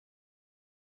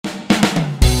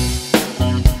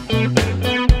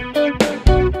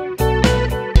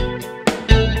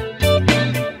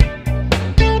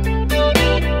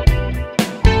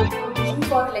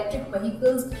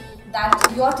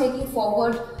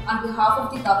forward on behalf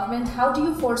of the government? How do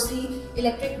you foresee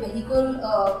electric vehicle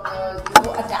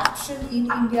adoption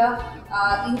in India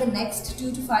in the next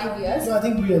 2 to 5 years? So I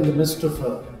think we are in the midst of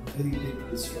a very big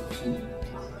disruption.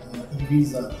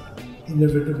 EVs are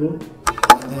inevitable.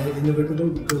 They're inevitable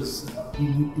because we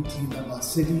need to clean up our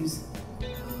cities.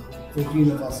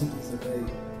 14 of our cities are very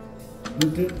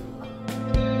polluted.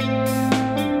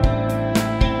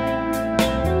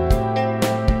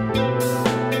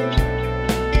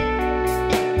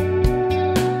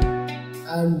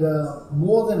 And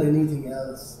more than anything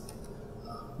else,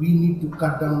 we need to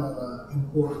cut down on our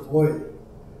import of oil.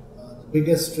 The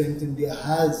biggest strength India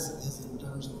has is in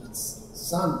terms of its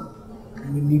sun.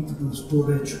 And we need to do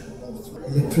storage of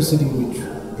electricity,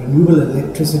 renewable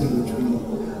electricity which we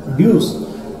produce.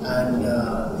 And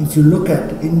if you look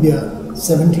at India,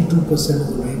 72%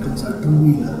 of the vehicles are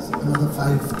two-wheelers, another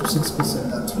 5 to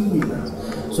 6% are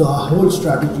three-wheelers. So our whole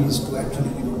strategy is to actually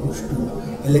push to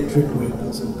electric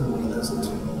vehicles and two-wheelers and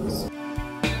three-wheelers.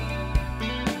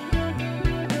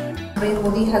 Narendra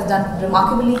Modi has done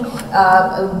remarkably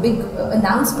big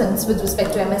announcements with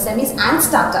respect to MSMEs and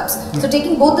startups. So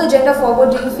taking both the agenda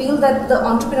forward, do you feel that the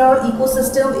entrepreneurial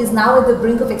ecosystem is now at the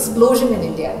brink of explosion in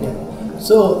India? Yeah.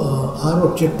 So our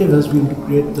objective has been to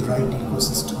create the right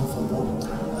ecosystem for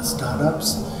both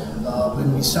startups.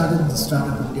 When we started the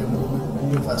Startup India movement,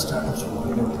 many of our startups were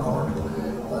going abroad.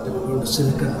 They were going to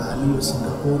Silicon Valley or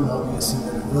Singapore. Now we are seeing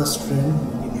a reverse trend.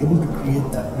 We've been able to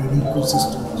create that ready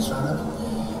ecosystem for startups.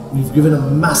 We've given a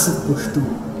massive push to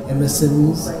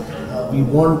MSMEs. We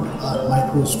want our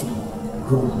micros to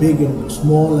grow big and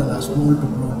small, and our small to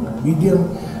grow into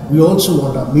medium. We also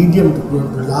want our medium to grow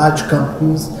into large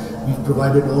companies. We've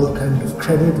provided all kind of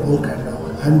credit, all kind of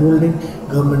handholding.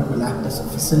 Government will act as a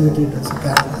facilitator, as a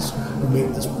catalyst to make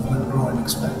this movement grow and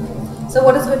expand. So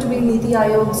what is going to be NITI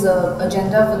Aayog's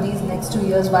agenda for these next 2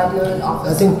 years while you're in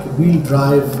office? I think we'll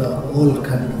drive all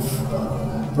kind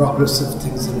of progressive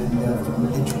things in India, from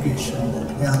education and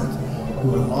health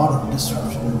to a lot of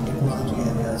disruption in technology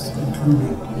areas,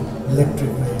 including electric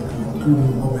vehicles,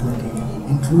 including mobility,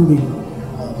 including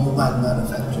mobile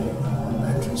manufacturing and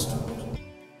battery storage.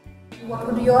 What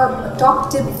would be your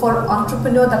top tip for an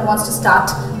entrepreneur that wants to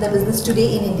start their business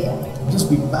today in India? Just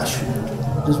be passionate.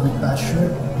 Just be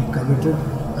passionate, be committed,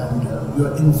 and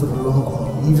you're in for the long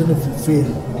haul. Even if you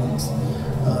fail once,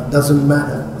 doesn't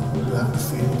matter. You have to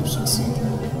fail to succeed.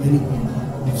 Many people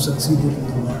who've succeeded in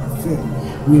the world have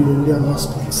failed. We in India must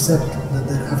accept that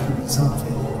there have to be some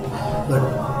failure. But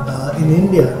in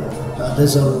India,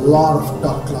 there's a lot of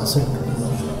top-class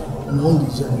entrepreneurs, and all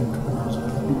these young entrepreneurs are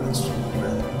doing extremely well.